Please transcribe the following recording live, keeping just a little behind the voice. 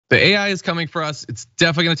The AI is coming for us. It's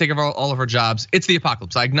definitely gonna take over all of our jobs. It's the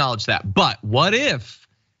apocalypse, I acknowledge that. But what if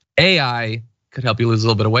AI could help you lose a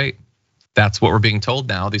little bit of weight? That's what we're being told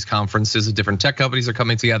now. These conferences of different tech companies are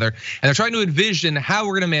coming together and they're trying to envision how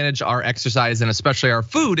we're gonna manage our exercise and especially our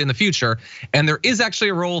food in the future. And there is actually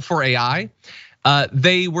a role for AI.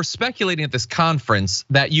 They were speculating at this conference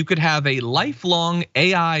that you could have a lifelong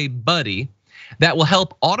AI buddy that will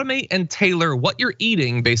help automate and tailor what you're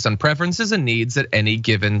eating based on preferences and needs at any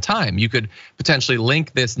given time. You could potentially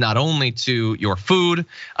link this not only to your food,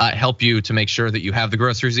 help you to make sure that you have the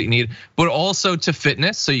groceries that you need, but also to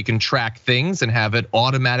fitness, so you can track things and have it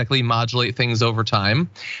automatically modulate things over time.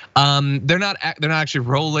 They're not actually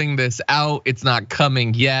rolling this out. It's not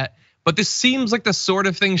coming yet, but this seems like the sort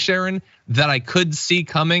of thing, Sharon, that I could see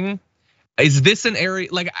coming. Is this an area,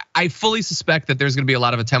 like I fully suspect that there's gonna be a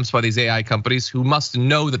lot of attempts by these AI companies who must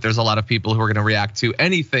know that there's a lot of people who are gonna react to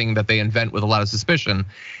anything that they invent with a lot of suspicion.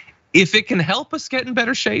 If it can help us get in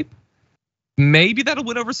better shape, maybe that'll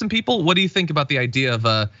win over some people. What do you think about the idea of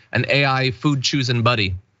an AI food choosing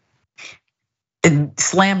buddy?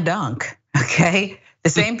 Slam dunk, okay? The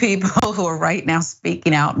same people who are right now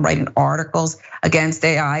speaking out and writing articles against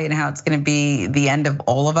AI and how it's gonna be the end of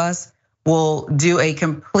all of us will do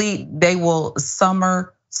they will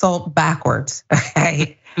somersault backwards,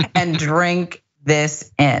 okay? And drink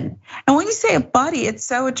this in. And when you say a buddy, it's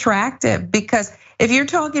so attractive because if you're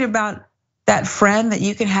talking about that friend that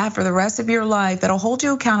you can have for the rest of your life that'll hold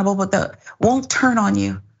you accountable, but that won't turn on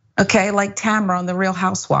you, okay? Like Tamara on The Real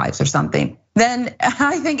Housewives or something, then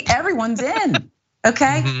I think everyone's in,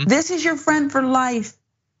 okay? This is your friend for life.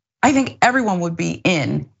 I think everyone would be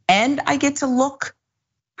in, and I get to look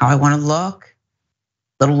how I want to look,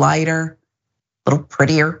 a little lighter, a little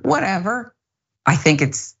prettier, whatever. I think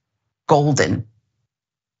it's golden.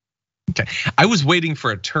 Okay, I was waiting for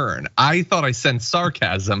a turn. I thought I sensed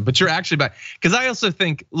sarcasm, but you're actually back. Because I also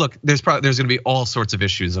think, look, there's gonna be all sorts of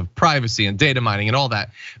issues of privacy and data mining and all that.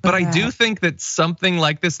 But I do think that something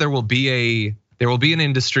like this, there will be an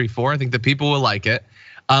industry for. I think that people will like it.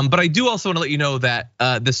 But I do also want to let you know that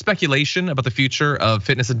the speculation about the future of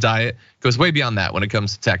fitness and diet goes way beyond that when it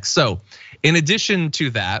comes to tech. So in addition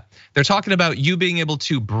to that, they're talking about you being able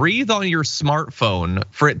to breathe on your smartphone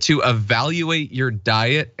for it to evaluate your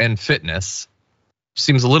diet and fitness.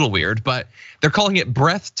 Seems a little weird, but they're calling it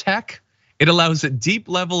BreathTech. It allows a deep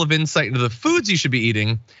level of insight into the foods you should be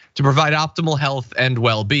eating to provide optimal health and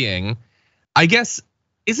well-being. I guess,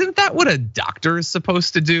 isn't that what a doctor is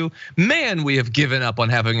supposed to do? Man, we have given up on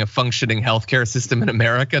having a functioning healthcare system in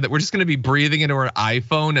America that we're just gonna be breathing into our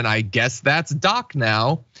iPhone, and I guess that's doc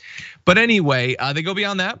now. But anyway, they go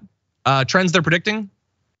beyond that. Trends they're predicting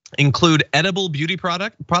include edible beauty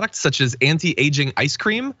products such as anti-aging ice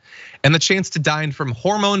cream and the chance to dine from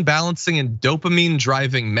hormone balancing and dopamine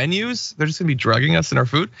driving menus. They're just gonna be drugging us in our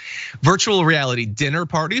food. Virtual reality dinner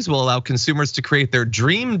parties will allow consumers to create their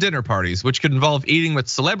dream dinner parties, which could involve eating with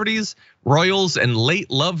celebrities, royals, and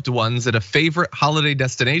late loved ones at a favorite holiday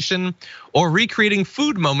destination, or recreating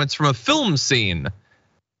food moments from a film scene.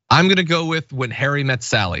 I'm gonna go with When Harry Met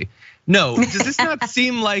Sally. No, does this not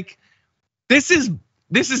seem like this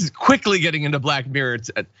is quickly getting into Black Mirror?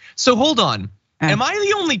 So hold on, am I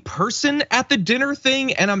the only person at the dinner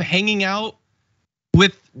thing and I'm hanging out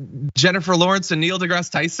with Jennifer Lawrence and Neil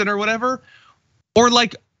deGrasse Tyson or whatever? Or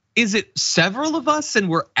like, is it several of us and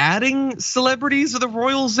we're adding celebrities or the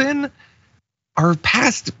royals in? Our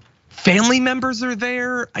past family members are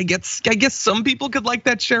there. I guess some people could like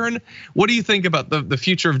that, Sharon. What do you think about the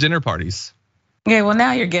future of dinner parties? Yeah, well,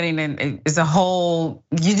 now you're getting in is a whole,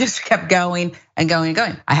 you just kept going and going and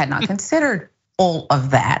going. I had not considered all of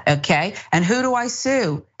that, okay? And who do I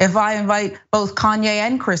sue if I invite both Kanye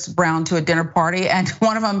and Chris Brown to a dinner party and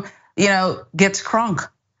one of them, gets crunk?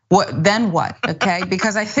 Then what, okay?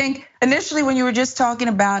 Because I think initially when you were just talking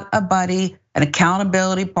about a buddy, an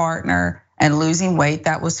accountability partner, and losing weight,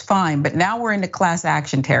 that was fine. But now we're into class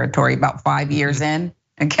action territory about 5 years in,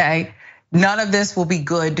 okay? None of this will be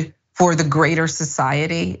good for the greater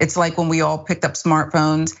society. It's like when we all picked up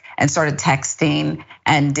smartphones and started texting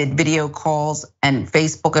and did video calls and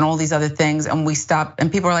Facebook and all these other things, and we stopped,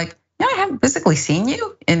 and people are like, "No, I haven't physically seen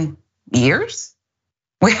you in years.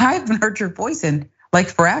 I haven't heard your voice in like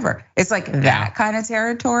forever." It's like that kind of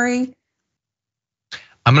territory.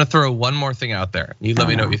 I'm gonna throw one more thing out there. You let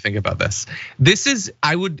me know what you think about this. This is,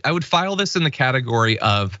 I would file this in the category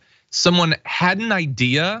of someone had an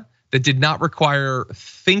idea that did not require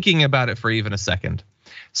thinking about it for even a second.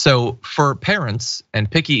 So for parents and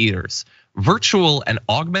picky eaters, virtual and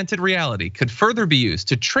augmented reality could further be used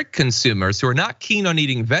to trick consumers who are not keen on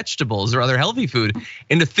eating vegetables or other healthy food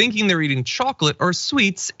into thinking they're eating chocolate or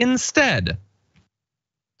sweets instead.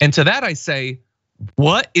 And to that I say,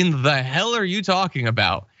 what in the hell are you talking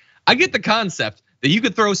about? I get the concept that you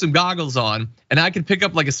could throw some goggles on and I could pick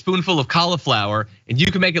up like a spoonful of cauliflower and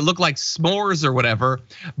you can make it look like s'mores or whatever.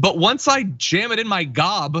 But once I jam it in my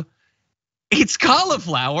gob, it's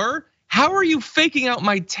cauliflower. How are you faking out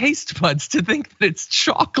my taste buds to think that it's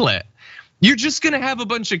chocolate? You're just gonna have a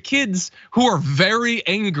bunch of kids who are very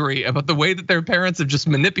angry about the way that their parents have just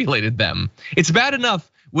manipulated them. It's bad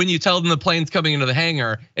enough when you tell them the plane's coming into the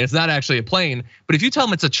hangar and it's not actually a plane, but if you tell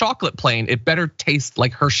them it's a chocolate plane, it better taste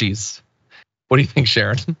like Hershey's. What do you think,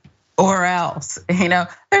 Sharon? Or else,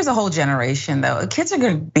 there's a whole generation though. Kids are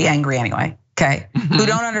gonna be angry anyway, okay? Who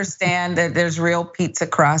don't understand that there's real pizza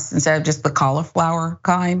crust instead of just the cauliflower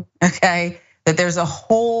kind, okay? That there's a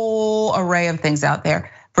whole array of things out there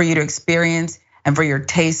for you to experience and for your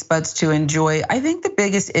taste buds to enjoy. I think the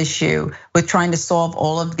biggest issue with trying to solve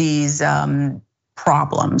all of these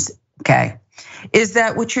problems, okay, is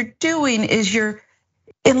that what you're doing is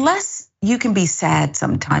unless you can be sad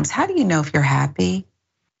sometimes, how do you know if you're happy?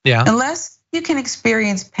 Yeah. Unless you can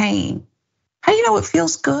experience pain, how do you know it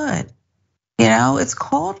feels good? It's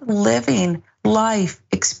called living life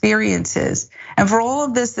experiences. And for all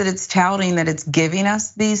of this that it's touting that it's giving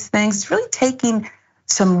us these things, it's really taking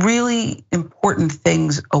some really important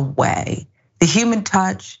things away. The human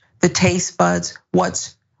touch, the taste buds,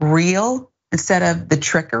 what's real instead of the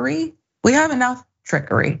trickery. We have enough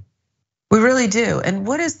trickery. We really do. And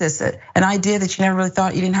what is this? An idea that you never really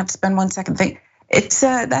thought you didn't have to spend 1 second thinking?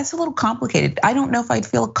 That's a little complicated. I don't know if I'd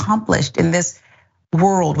feel accomplished in this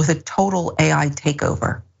world with a total AI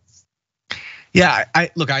takeover. Yeah, I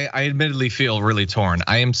admittedly feel really torn.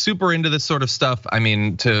 I am super into this sort of stuff. I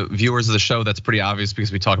mean, to viewers of the show, that's pretty obvious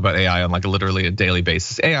because we talk about AI on like literally a daily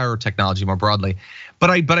basis, AI or technology more broadly. But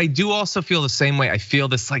I do also feel the same way. I feel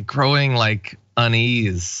this like growing like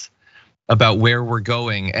unease about where we're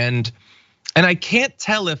going. And I can't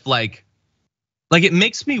tell if like it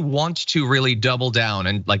makes me want to really double down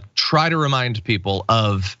and like try to remind people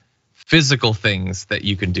of physical things that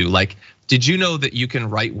you can do. Like, did you know that you can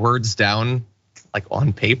write words down like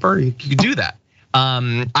on paper? You can do that.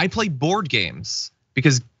 I play board games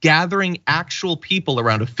because gathering actual people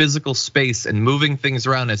around a physical space and moving things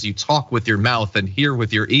around as you talk with your mouth and hear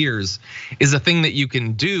with your ears is a thing that you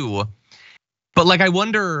can do. But like, I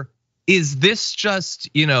wonder, is this just,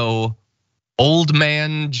 old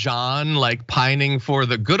man John like pining for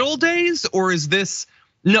the good old days? Or is this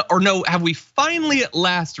no, have we finally at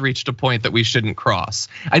last reached a point that we shouldn't cross?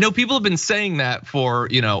 I know people have been saying that for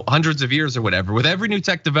hundreds of years or whatever. With every new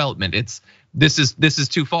tech development, this is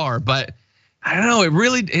too far. But I don't know, it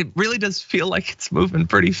really does feel like it's moving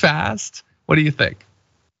pretty fast. What do you think?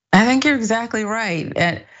 I think you're exactly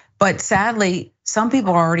right. But sadly, some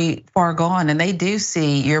people are already far gone and they do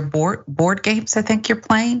see your board games I think you're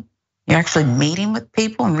playing. You're actually meeting with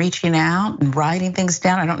people and reaching out and writing things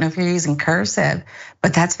down. I don't know if you're using cursive,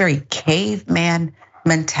 but that's very caveman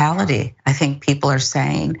mentality, I think people are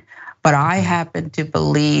saying. But I happen to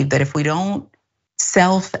believe that if we don't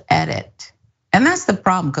self-edit, and that's the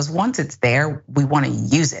problem, because once it's there, we want to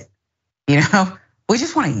use it. We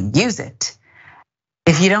just want to use it.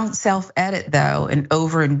 If you don't self-edit though and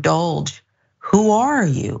overindulge, who are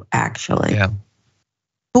you actually? Yeah.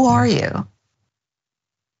 Who are you?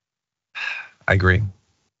 I agree.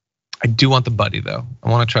 I do want the buddy though. I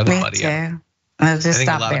want to try the buddy. Me too. I'll just I think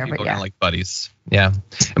stop a lot there, of people but are gonna like buddies. Yeah.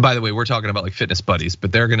 And by the way, we're talking about like fitness buddies,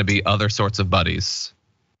 but there are gonna be other sorts of buddies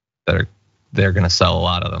that they're gonna sell a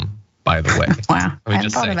lot of them, by the way. Wow, I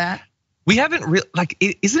hadn't thought of that. We haven't really, like,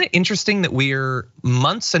 isn't it interesting that we're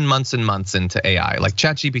months and months and months into AI? Like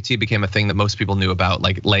ChatGPT became a thing that most people knew about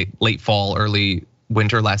like late fall, early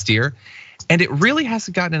winter last year. And it really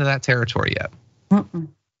hasn't gotten into that territory yet.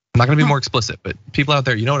 I'm not gonna be more explicit, but people out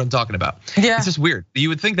there, you know what I'm talking about. Yeah. It's just weird. You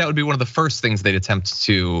would think that would be one of the first things they'd attempt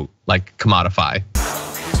to like commodify.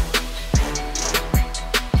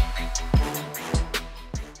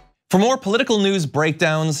 For more political news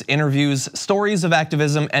breakdowns, interviews, stories of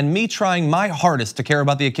activism, and me trying my hardest to care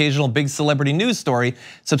about the occasional big celebrity news story,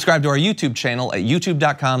 subscribe to our YouTube channel at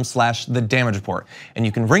youtube.com/The Damage Report. And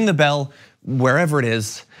you can ring the bell wherever it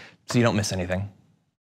is so you don't miss anything.